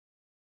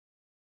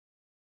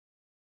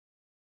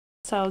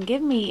So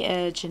give me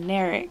a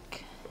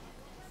generic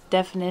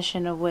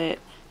definition of what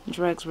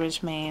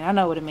Drugrixh mean. I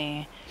know what it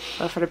mean,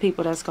 but for the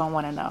people that's gonna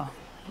want to know,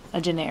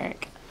 a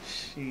generic.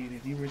 Shit,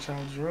 if you rich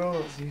off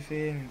drugs, you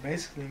feel me?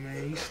 Basically,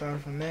 man, you start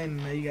from nothing,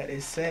 now you got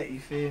that set, you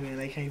feel me?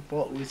 They can't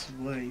fuck with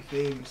you, boy, you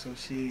feel me? So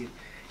shit,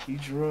 you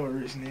drug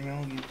rich, nigga.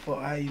 I don't give a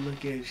fuck how you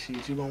look at it,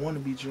 shit. You gonna want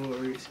to be drug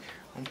rich.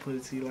 I'm put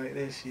it to you like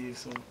that, shit.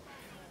 So,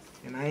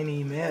 and I ain't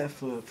even mad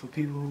for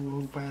people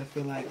who probably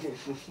feel like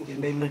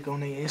if they look on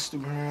their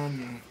Instagram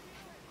and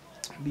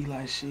be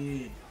like,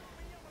 shit,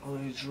 oh,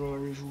 it's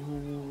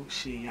Drugrixh,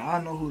 shit,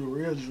 y'all know who the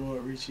real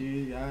Drugrixh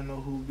is. Y'all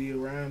know who be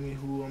around me,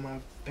 who on my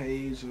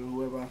page or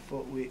whoever I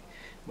fuck with.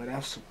 But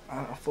I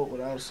fuck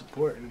with all the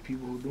support and the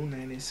people who do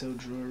name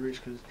themselves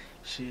Drugrixh, because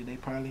shit, they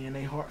probably in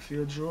their heart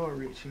feel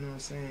Drugrixh, you know what I'm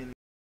saying?